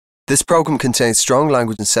This programme contains strong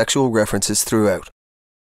language and sexual references throughout.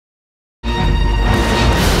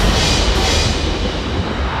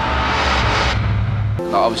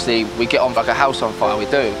 Obviously, we get on like a house on fire, we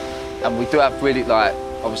do. And we do have really, like,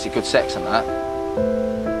 obviously good sex and that.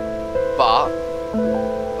 But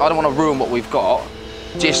I don't want to ruin what we've got.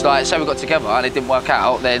 Just like, say we got together and it didn't work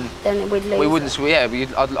out, then we'd lose. We wouldn't, yeah,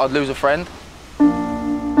 I'd lose a friend.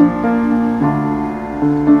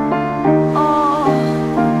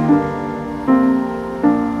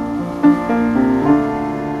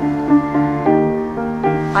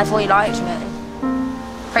 I thought you liked me.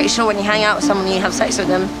 Pretty sure when you hang out with someone and you have sex with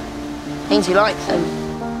them, it means you like them.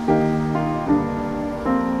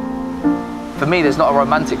 For me, there's not a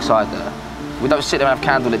romantic side there. We don't sit there and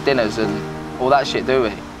have candlelit dinners and all that shit, do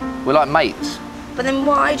we? We're like mates. But then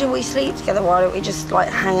why do we sleep together? Why don't we just like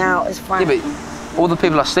hang out as friends? Yeah, but all the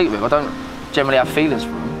people I sleep with, I don't generally have feelings for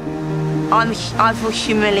them. I feel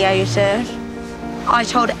humiliated. I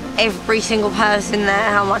told every single person there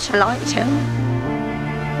how much I liked him.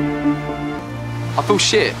 I feel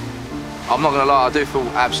shit. I'm not gonna lie, I do feel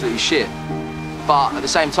absolutely shit. But at the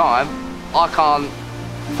same time, I can't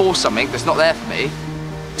force something that's not there for me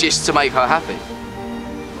just to make her happy.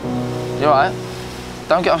 You all right?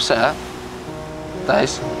 Don't get upset.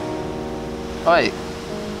 Days. Wait.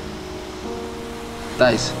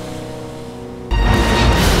 Days.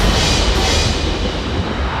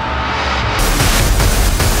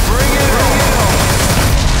 Bring it on!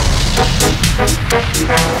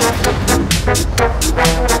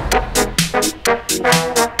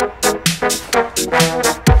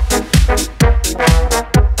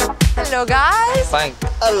 Hello, guys. Thanks.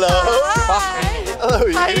 Hello. Hi.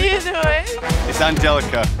 Hello, How are you doing? It's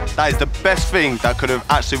Angelica. That is the best thing that could have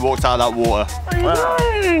actually walked out of that water. How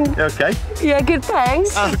are you doing? You okay? Yeah, good,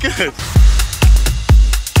 thanks. Oh, good.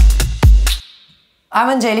 I'm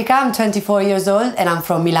Angelica, I'm 24 years old and I'm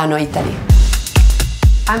from Milano, Italy.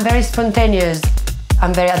 I'm very spontaneous,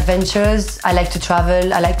 I'm very adventurous, I like to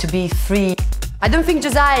travel, I like to be free. I don't think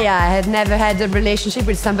Josiah had never had a relationship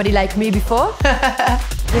with somebody like me before.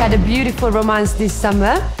 We had a beautiful romance this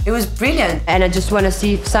summer. It was brilliant. And I just want to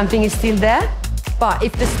see if something is still there. But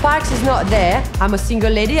if the sparks is not there, I'm a single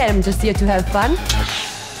lady and I'm just here to have fun.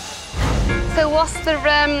 So what's the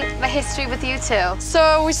history with you two?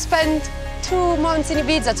 So we spent 2 months in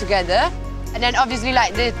Ibiza together. And then obviously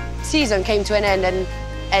like the season came to an end and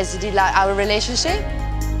as did like our relationship.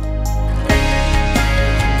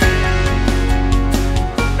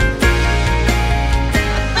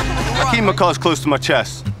 I keep my cards close to my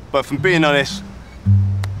chest, but from being honest,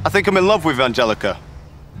 I think I'm in love with Angelica.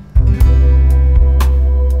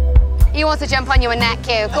 He wants to jump on you and neck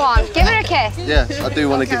you. Go on, give her a kiss. Yes, I do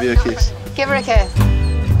want to give you a kiss. Give her a kiss.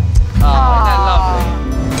 Oh, isn't that lovely?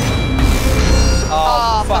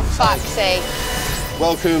 Oh, for fuck's sake.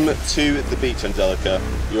 Welcome to the beach, Angelica.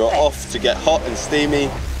 You are off to get hot and steamy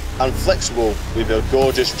and flexible with your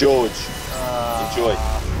gorgeous George. Enjoy.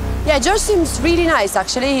 Yeah, George seems really nice,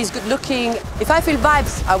 actually. He's good looking. If I feel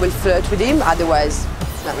vibes, I will flirt with him. Otherwise,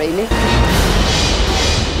 not really.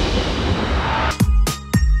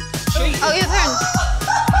 Oh, your turn.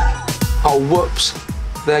 Oh, whoops.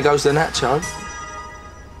 There goes the nacho.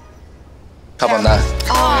 Come on, Nat.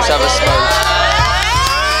 Let's have a smoke.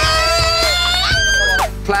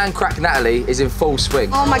 Plan Crack Natalie is in full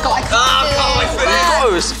swing. Oh my God, I can't do it.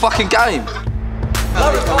 Go, it's a fucking game.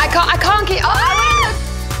 I can't keep.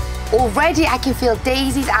 Already I can feel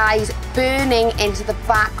Daisy's eyes burning into the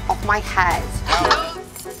back of my head.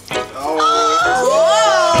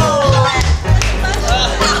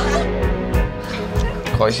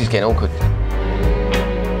 God, this is getting awkward.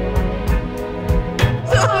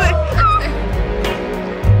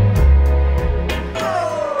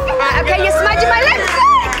 Right, okay, you're smudging my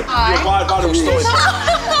lipstick! How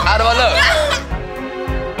do I look?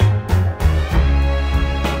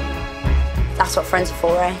 That's what friends are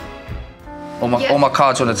for, eh? All my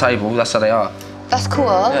cards on the table, that's how they are. That's cool,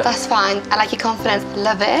 that's fine. I like your confidence,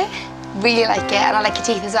 love it. Really like it, and I like your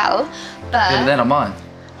teeth as well. But Yeah, they're not mine.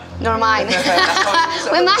 nor mine.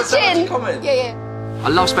 We're matching. Yeah. I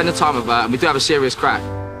love spending time with her, and we do have a serious crack.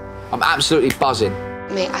 I'm absolutely buzzing.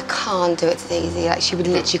 Mate, I can't do it to Daisy. Like, she would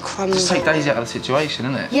literally crumble. Just take Daisy out of the situation,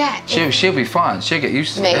 innit? Yeah. She'll be fine. She'll get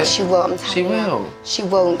used to it. Mate, she won't, I'm telling She you. will. She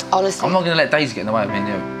won't, honestly. I'm not going to let Daisy get in the way of me and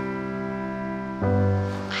you.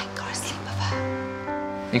 I ain't gotta sleep with her.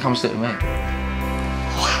 You come sit with me.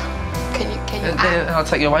 Can you? And I'll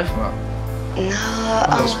take you away from her. No.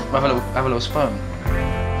 Have a little spoon.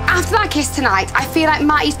 After that kiss tonight, I feel like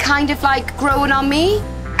Matty's kind of like growing on me.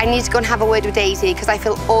 I need to go and have a word with Daisy because I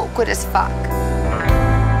feel awkward as fuck.